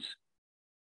 and students.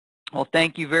 Well,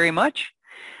 thank you very much.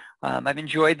 I've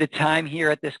enjoyed the time here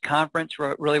at this conference.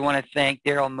 Really want to thank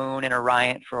Daryl Moon and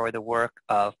Orion for the work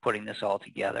of putting this all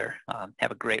together.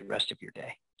 Have a great rest of your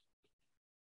day.